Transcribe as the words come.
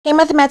Hey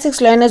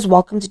mathematics learners,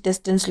 welcome to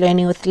Distance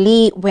Learning with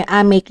Lee, where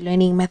I make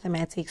learning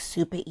mathematics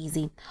super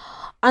easy.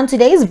 On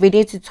today's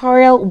video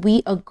tutorial,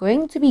 we are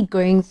going to be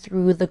going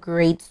through the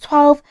grade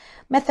 12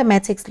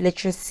 mathematics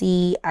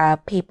literacy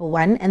paper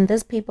 1, and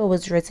this paper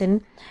was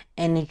written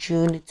in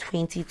June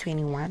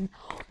 2021.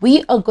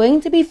 We are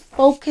going to be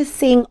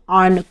focusing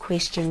on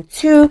question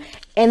 2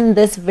 in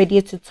this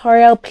video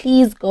tutorial.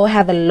 Please go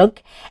have a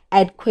look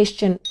at at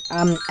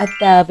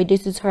the video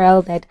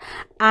tutorial that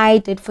I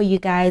did for you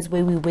guys,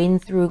 where we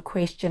went through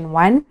question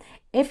 1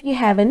 if you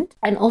haven't,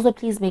 and also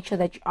please make sure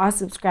that you are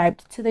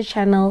subscribed to the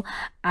channel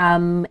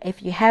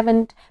if you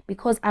haven't,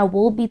 because I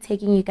will be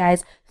taking you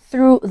guys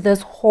through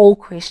this whole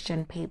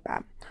question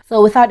paper.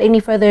 So without any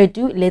further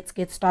ado, let's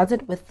get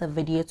started with the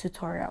video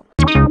tutorial.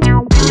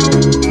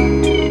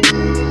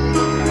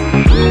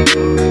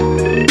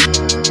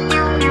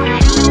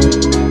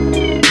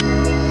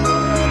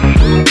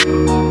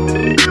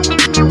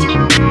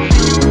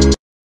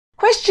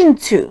 Question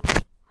 2.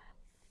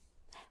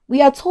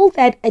 We are told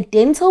that a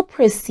dental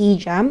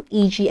procedure,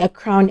 e.g. a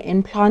crown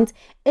implant,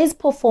 is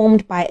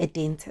performed by a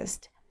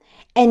dentist.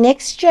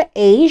 Annexure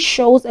A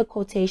shows a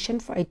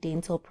quotation for a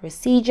dental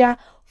procedure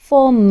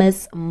for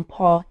Miss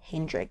Mpho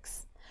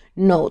Hendricks.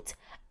 Note,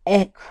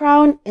 a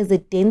crown is a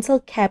dental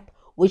cap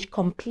which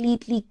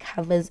completely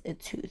covers a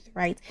tooth,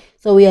 right?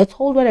 So we are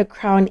told what a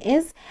crown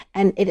is,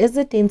 and it is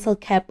a dental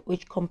cap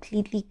which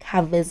completely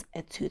covers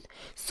a tooth.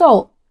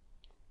 So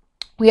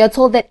we are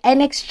told that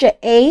annexure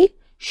A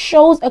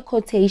shows a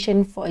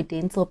quotation for a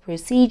dental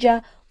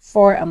procedure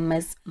for a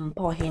Miss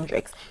Mpho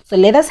Hendricks. So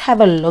let us have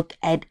a look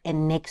at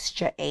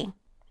annexure A.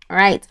 All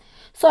right.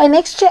 So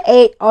annexure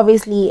A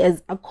obviously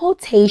is a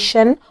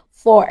quotation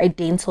for a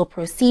dental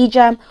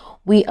procedure.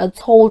 We are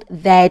told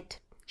that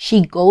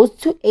she goes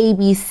to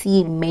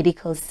ABC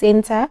Medical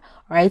Center.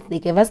 Right, they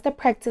give us the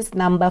practice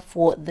number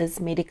for this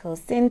medical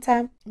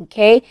center.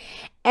 Okay,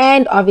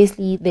 and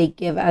obviously they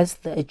give us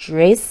the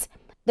address,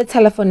 the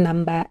telephone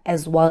number,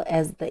 as well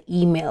as the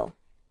email.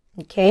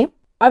 Okay,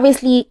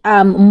 obviously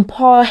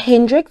Mpho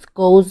Hendricks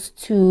goes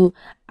to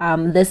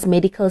this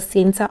medical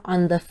center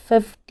on the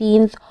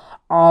 15th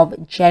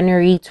of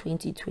January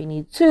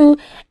 2022,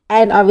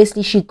 and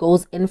obviously she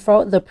goes in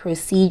for the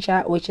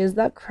procedure, which is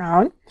the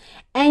crown,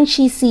 and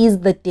she sees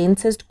the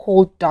dentist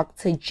called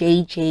Dr.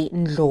 JJ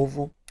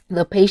Ndlovu.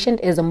 The patient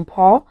is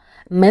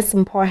Miss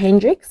Mpho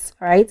Hendricks,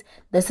 right?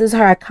 This is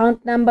her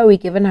account number. We're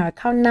given her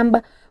account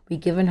number, we're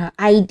given her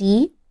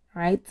ID,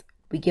 right?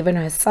 We're given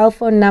her cell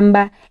phone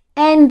number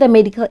and the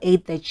medical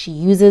aid that she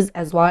uses,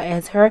 as well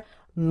as her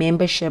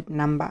membership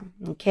number.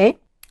 Okay,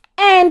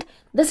 and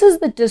this is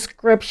the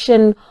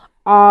description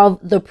of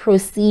the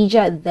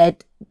procedure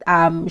that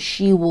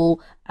she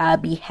will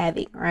be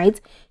having,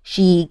 right?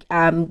 She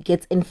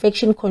gets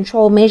infection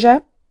control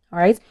measure, all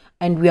right,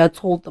 and we are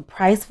told the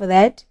price for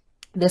that,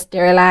 the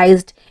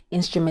sterilized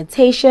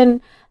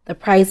instrumentation, the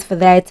price for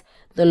that,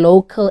 the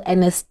local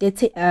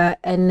anesthetics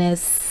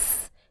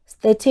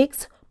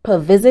per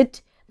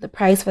visit, the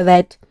price for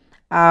that,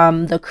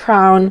 the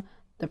crown,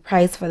 the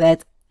price for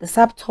that, the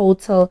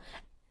subtotal,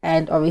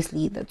 and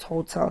obviously the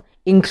total,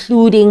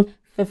 including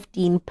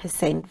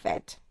 15%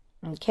 VAT.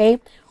 Okay,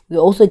 we're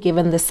also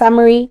given the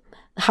summary,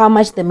 how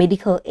much the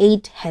medical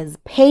aid has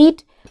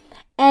paid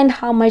and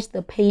how much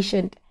the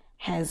patient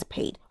has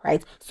paid,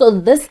 right? So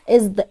this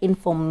is the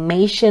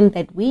information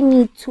that we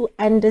need to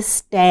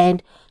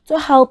understand to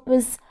help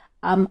us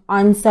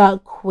answer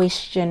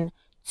question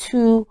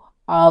 2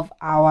 of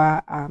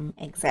our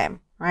exam.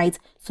 Right,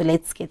 so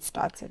let's get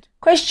started.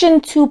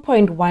 Question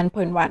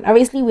 2.1.1.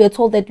 Obviously, we are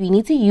told that we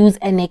need to use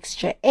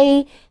annexure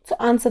A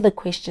to answer the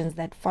questions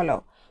that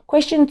follow.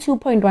 Question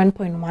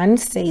 2.1.1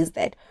 says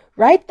that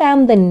write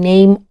down the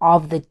name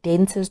of the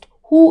dentist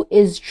who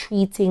is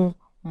treating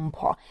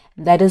Mpho.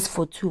 That is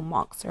for 2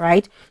 marks,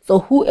 right? So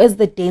who is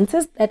the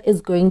dentist that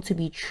is going to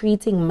be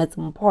treating Miss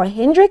Mpho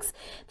Hendricks?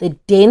 The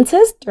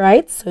dentist,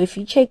 right? So if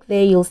you check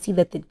there, you'll see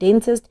that the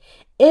dentist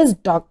is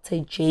Dr.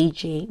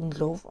 JJ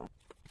Ndlovu.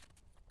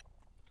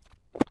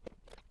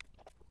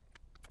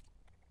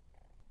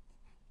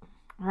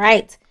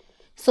 Right,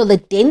 so the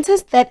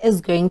dentist that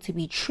is going to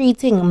be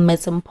treating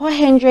Miss Mpho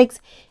Hendricks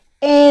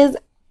is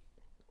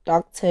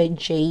Dr.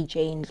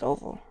 JJ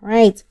Ndlovu.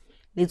 Right,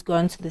 let's go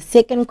on to the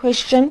second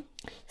question.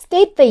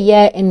 State the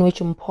year in which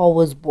Mpho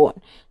was born.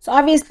 So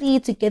obviously,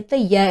 to get the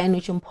year in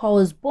which Mpho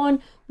was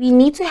born, we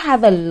need to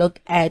have a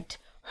look at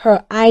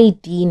her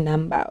ID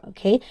number.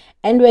 Okay,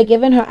 and we're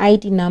given her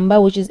ID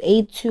number, which is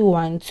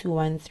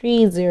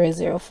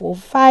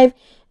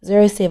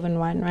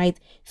 8212130045071. Right,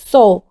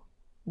 so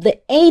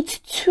the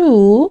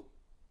 82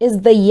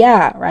 is the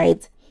year,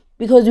 right?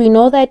 Because we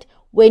know that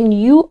when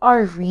you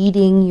are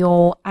reading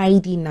your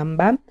ID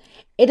number,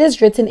 it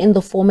is written in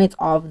the format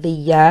of the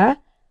year,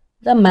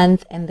 the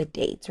month, and the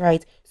date,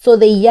 right? So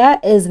the year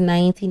is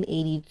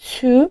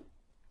 1982,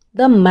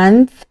 the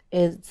month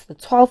is the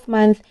 12th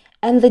month,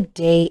 and the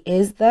day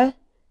is the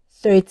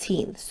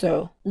 13th.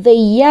 So the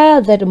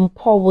year that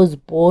Mpho was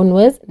born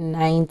was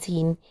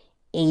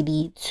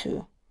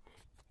 1982.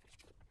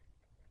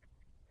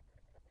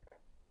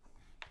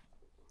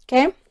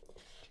 Okay,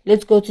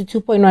 let's go to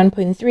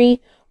 2.1.3.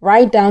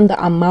 Write down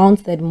the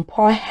amount that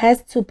Mpho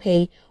has to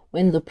pay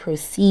when the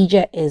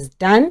procedure is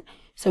done.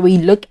 So we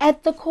look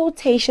at the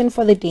quotation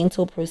for the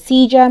dental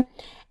procedure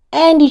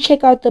and you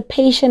check out the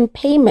patient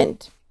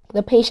payment.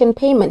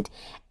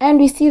 And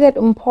we see that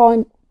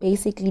Mpho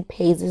basically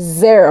pays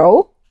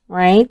 0,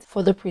 right,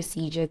 for the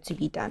procedure to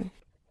be done.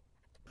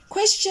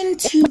 Question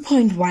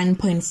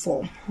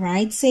 2.1.4,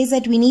 right, says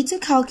that we need to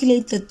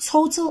calculate the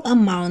total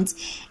amount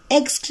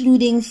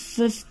excluding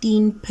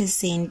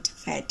 15%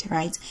 VAT,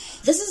 right?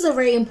 This is a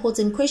very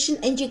important question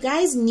and you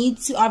guys need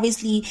to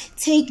obviously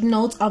take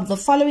note of the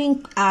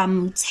following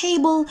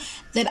table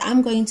that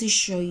I'm going to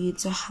show you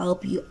to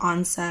help you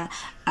answer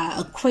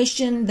a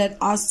question that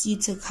asks you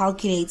to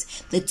calculate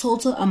the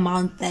total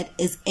amount that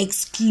is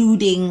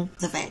excluding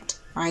the VAT,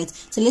 right?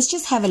 So let's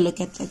just have a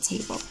look at that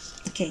table.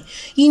 Okay,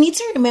 you need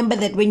to remember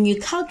that when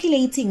you're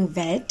calculating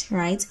VAT,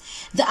 right,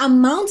 the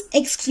amount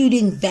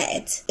excluding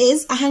VAT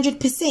is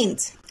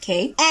 100%.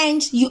 Okay,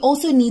 and you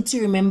also need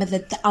to remember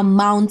that the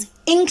amount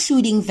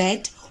including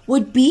VAT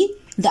would be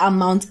the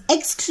amount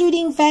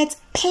excluding VAT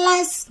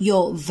plus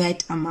your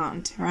VAT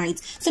amount,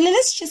 right? So let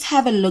us just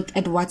have a look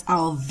at what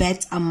our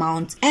VAT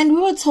amount, and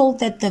we were told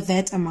that the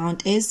VAT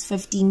amount is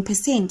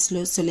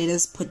 15%. So let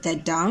us put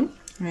that down,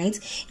 right?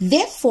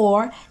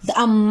 Therefore, the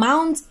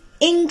amount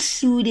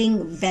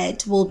including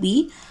VAT will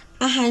be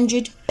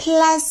 100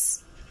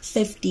 plus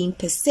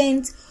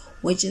 15%,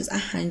 which is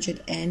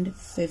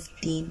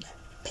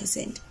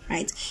 115%,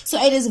 right?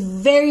 So it is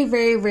very,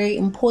 very, very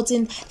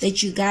important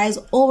that you guys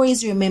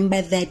always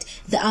remember that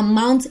the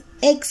amount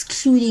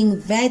excluding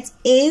VAT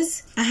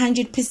is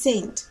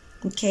 100%,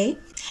 okay?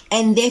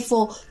 And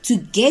therefore, to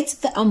get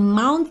the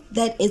amount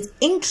that is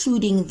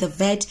including the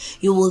VAT,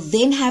 you will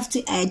then have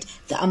to add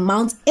the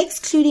amount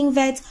excluding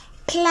VAT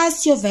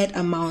plus your VAT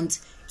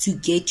amount to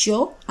get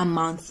your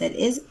amount that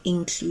is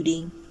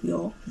including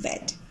your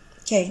VAT.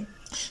 Okay,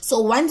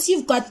 so once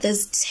you've got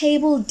this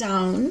table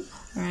down,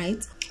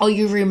 right, or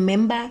you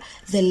remember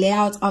the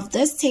layout of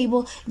this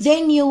table,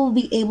 then you will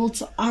be able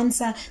to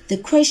answer the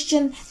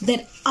question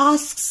that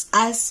asks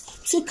us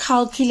to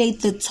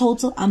calculate the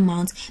total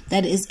amount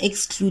that is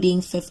excluding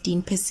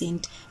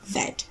 15%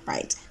 VAT,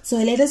 right? So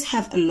let us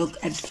have a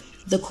look at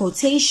the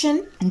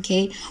quotation.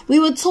 Okay, we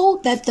were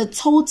told that the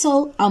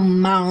total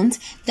amount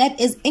that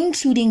is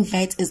including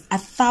VAT is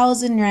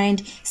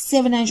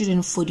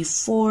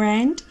 1,744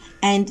 rand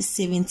and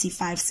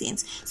 75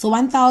 cents. So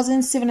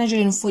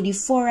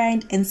 1,744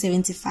 rand and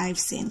 75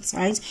 cents,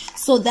 right?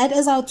 So that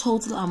is our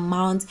total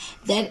amount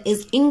that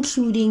is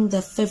including the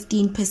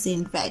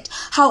 15% VAT.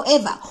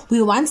 However,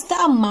 we want the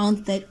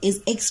amount that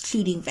is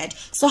excluding VAT.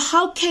 So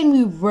how can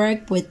we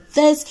work with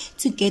this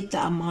to get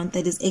the amount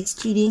that is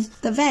excluding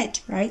the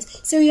VAT, right?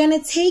 So you're going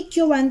to take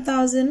your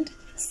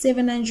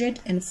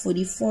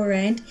 1,744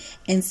 rand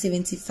and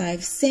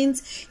 75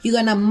 cents. You're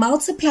going to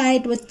multiply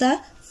it with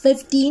the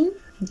 15,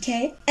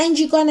 okay, and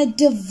you're gonna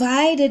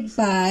divide it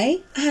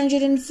by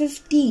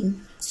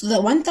 115. So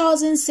the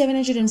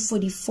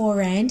 1,744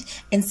 rand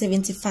and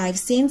 75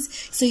 cents.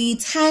 So you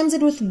times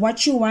it with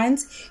what you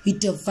want, you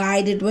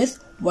divide it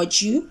with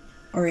what you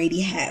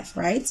already have,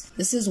 right?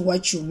 This is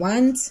what you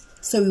want.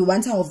 So we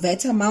want our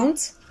VAT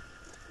amount,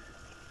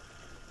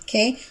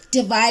 okay,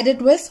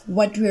 divided with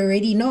what we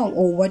already know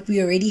or what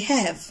we already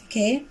have,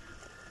 okay?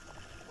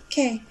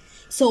 Okay.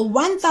 So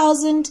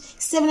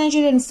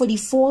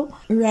 1,744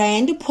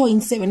 rand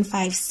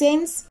 0.75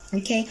 cents,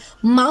 okay,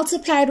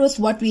 multiplied with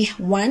what we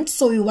want.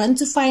 So we want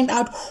to find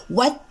out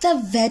what the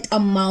VAT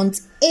amount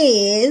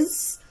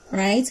is,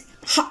 right?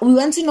 We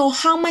want to know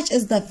how much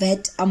is the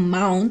VAT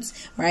amount,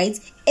 right,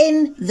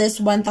 in this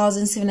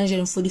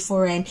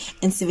 1,744 rand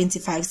and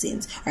 75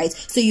 cents, right?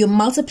 So you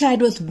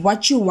multiplied with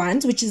what you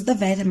want, which is the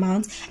VAT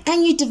amount,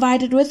 and you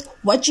divided with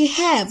what you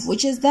have,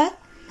 which is the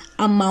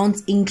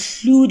amount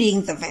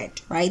including the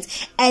VAT, right?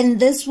 And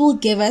this will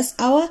give us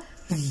our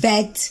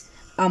VAT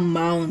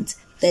amount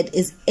that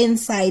is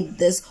inside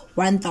this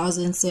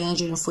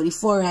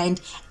 1,744 rand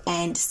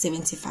and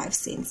 75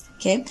 cents.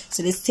 Okay,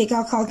 so let's take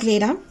our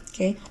calculator.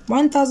 Okay,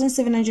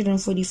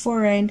 1,744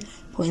 rand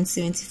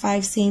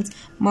 0.75 cents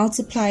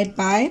multiplied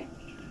by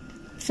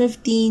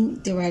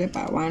 15 divided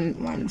by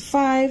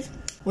 115,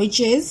 which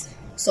is,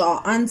 so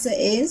our answer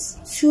is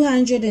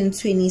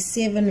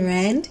 227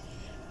 rand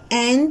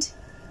and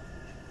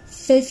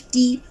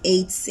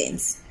 58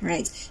 cents,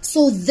 right?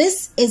 So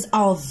this is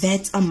our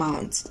VAT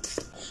amount.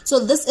 So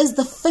this is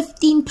the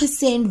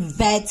 15%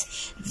 VAT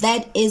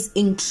that is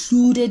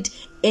included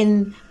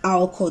in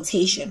our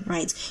quotation,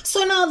 right?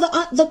 So now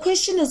the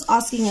question is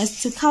asking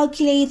us to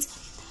calculate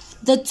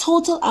the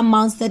total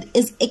amount that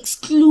is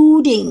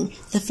excluding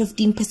the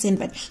 15%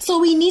 VAT. So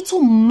we need to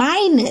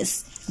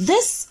minus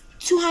this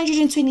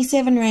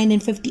 227 rand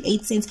and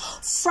 58 cents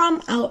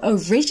from our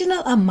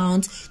original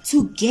amount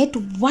to get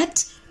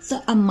what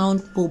the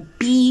amount will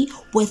be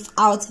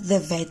without the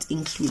VAT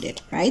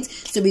included, right?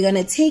 So we're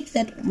gonna take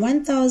that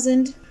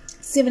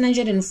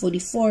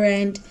 1,744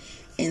 rand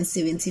and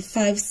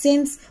 75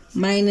 cents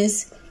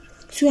minus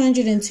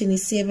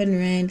 227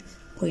 rand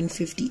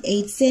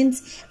 0.58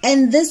 cents,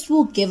 and this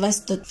will give us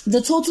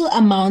the total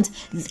amount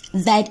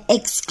that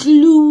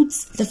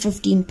excludes the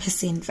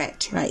 15%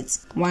 VAT, right?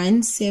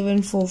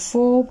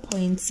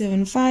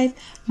 1744.75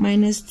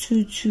 minus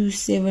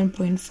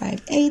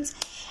 227.58,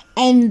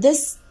 and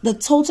this, the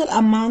total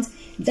amount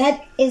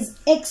that is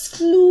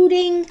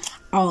excluding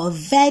our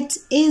VAT,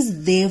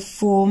 is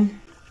therefore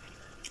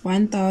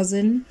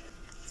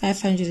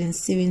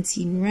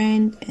 1,517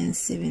 rand and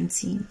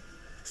 17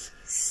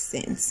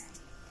 cents.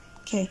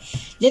 Okay,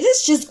 let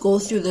us just go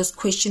through this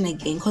question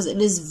again because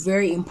it is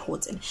very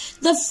important.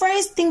 The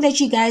first thing that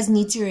you guys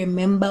need to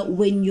remember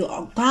when you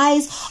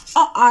guys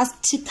are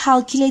asked to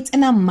calculate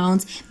an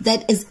amount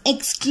that is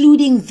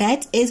excluding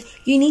VAT is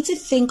you need to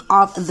think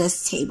of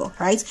this table,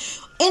 right?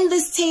 In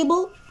this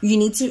table, you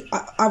need to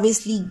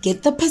obviously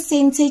get the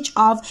percentage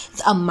of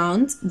the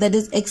amount that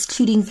is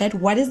excluding VAT.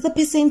 What is the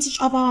percentage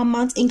of our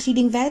amount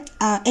including VAT,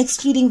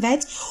 excluding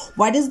VAT?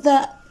 What is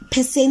the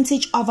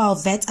percentage of our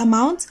VAT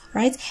amount,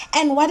 right?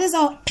 And what is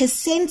our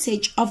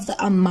percentage of the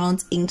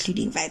amount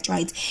including VAT,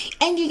 right?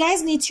 And you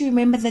guys need to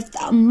remember that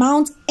the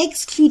amount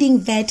excluding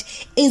VAT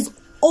is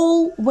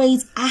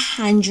always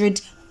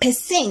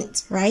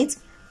 100%, right?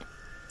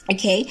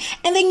 Okay,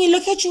 and then you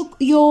look at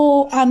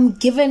your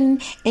given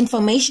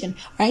information,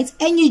 right,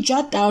 and you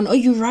jot down or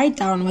you write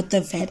down what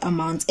the VAT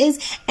amount is,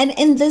 and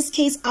in this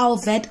case our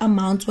VAT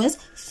amount was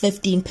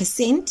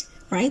 15%,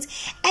 right?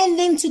 And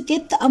then to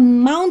get the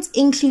amount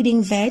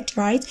including VAT,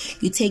 right,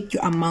 you take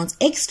your amount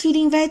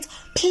excluding VAT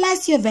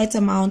plus your VAT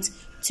amount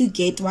to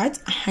get what?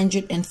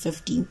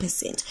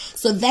 115%.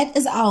 So that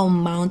is our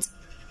amount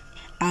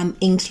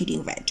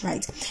including VAT,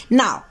 right?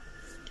 Now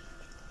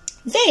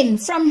then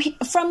from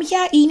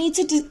here you need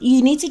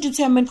to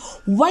determine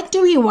what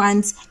do we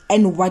want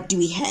and what do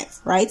we have,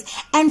 right?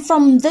 And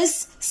from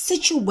this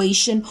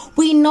situation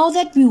we know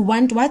that we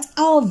want what?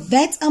 Our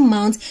VAT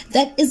amount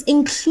that is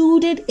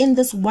included in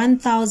this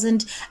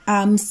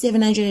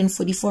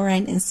 1,744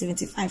 rand and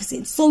 75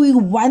 cents. So we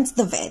want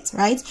the VAT,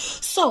 right?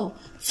 So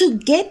to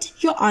get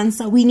your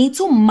answer, we need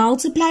to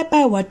multiply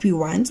by what we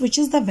want, which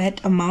is the VAT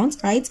amount,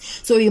 right?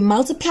 So we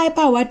multiply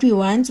by what we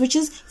want, which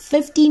is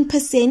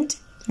 15%,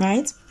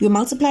 right? You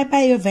multiply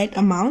by your VAT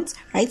amount,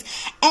 right?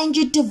 And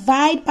you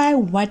divide by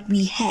what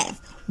we have.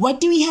 What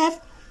do we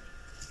have?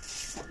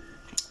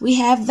 We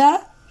have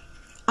the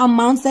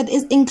amount that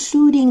is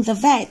including the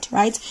VAT,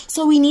 right?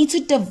 So we need to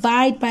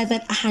divide by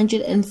that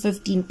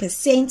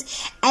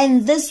 115%,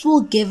 and this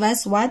will give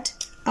us what?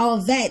 Our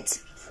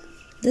VAT.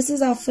 This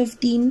is our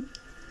 15%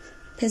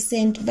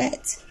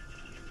 VAT,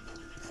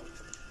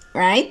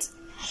 right?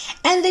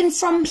 And then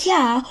from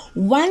here,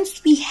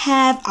 once we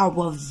have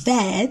our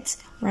VAT,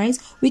 right,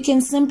 we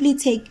can simply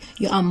take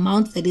your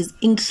amount that is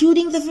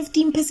including the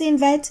 15%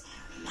 VAT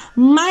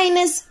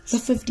minus the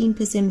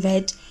 15%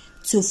 VAT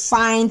to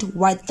find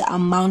what the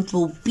amount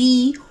will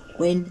be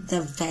when the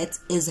VAT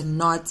is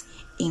not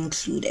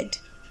included.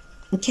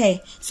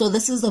 Okay, so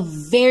this is a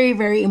very,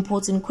 very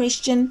important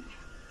question.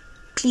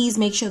 Please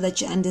make sure that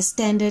you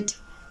understand it.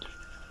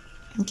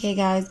 Okay,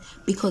 guys,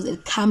 because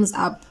it comes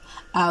up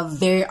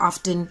very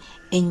often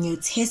in your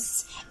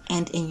tests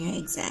and in your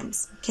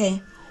exams.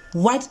 Okay.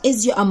 What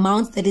is your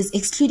amount that is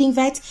excluding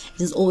VAT?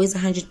 It is always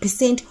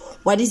 100%.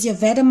 What is your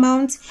VAT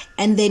amount?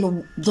 And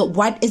then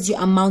what is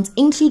your amount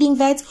including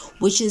VAT,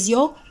 which is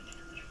your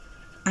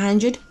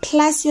 100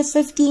 plus your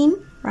 15,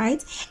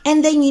 right?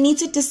 And then you need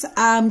to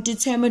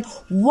determine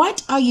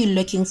what are you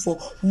looking for?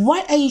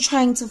 What are you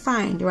trying to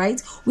find, right?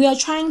 We are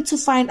trying to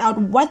find out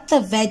what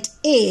the VAT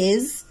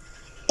is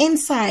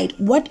inside.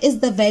 What is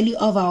the value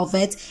of our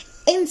VAT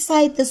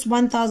inside this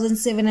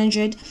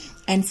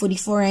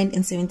 1,744 rand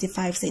and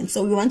 75 cents.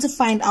 So we want to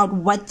find out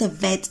what the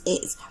VAT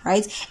is,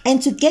 right?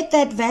 And to get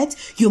that VAT,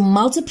 you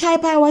multiply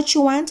by what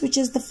you want, which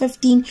is the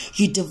 15.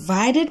 You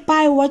divide it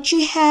by what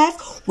you have,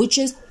 which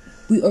is,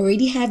 we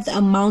already have the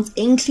amount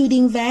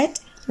including VAT,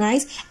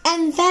 right?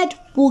 And that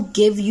will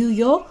give you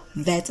your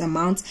VAT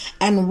amount.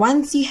 And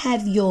once you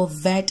have your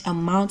VAT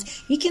amount,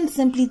 you can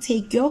simply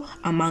take your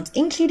amount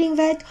including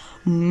VAT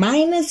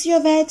minus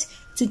your VAT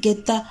to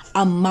get the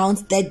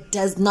amount that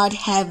does not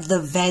have the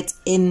VAT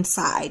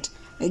inside.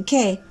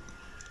 Okay,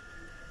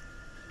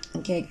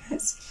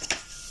 guys,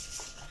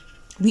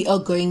 we are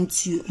going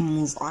to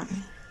move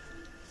on.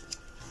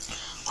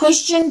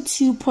 Question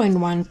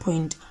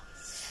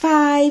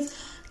 2.1.5,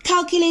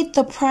 calculate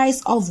the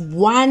price of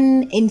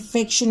one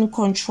infection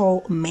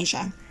control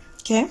measure.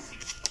 Okay,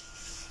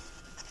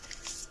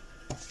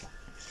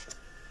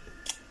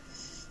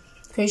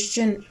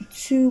 question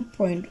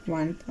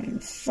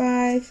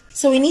 2.1.5.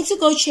 So we need to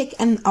go check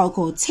in our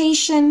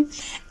quotation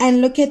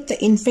and look at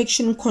the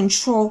infection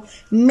control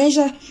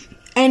measure,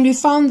 and we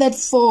found that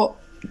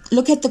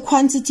look at the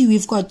quantity,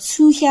 we've got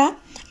 2 here,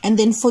 and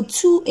then for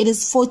 2 it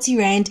is 40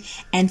 rand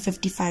and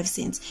 55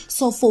 cents.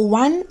 So for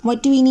 1,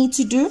 what do we need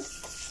to do?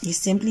 You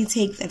simply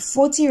take that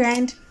 40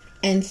 rand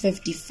and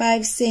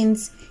 55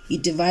 cents, you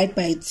divide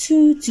by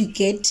 2 to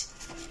get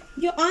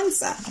your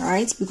answer,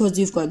 right? Because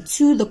you've got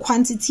 2, the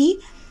quantity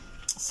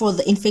for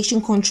the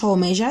infection control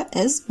measure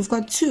is, we've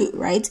got 2,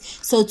 right?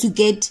 So to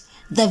get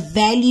the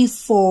value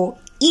for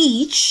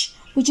each,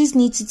 we just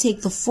need to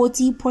take the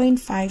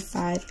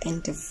 40.55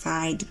 and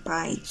divide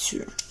by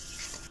 2,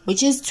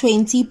 which is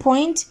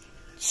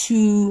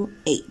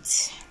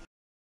 20.28.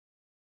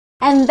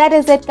 And that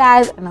is it,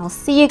 guys, and I'll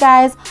see you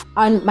guys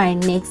on my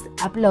next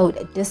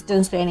upload,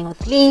 Distance Learning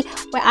with Lee,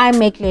 where I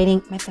make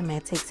learning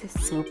mathematics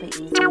super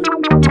easy.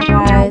 Bye,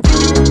 guys.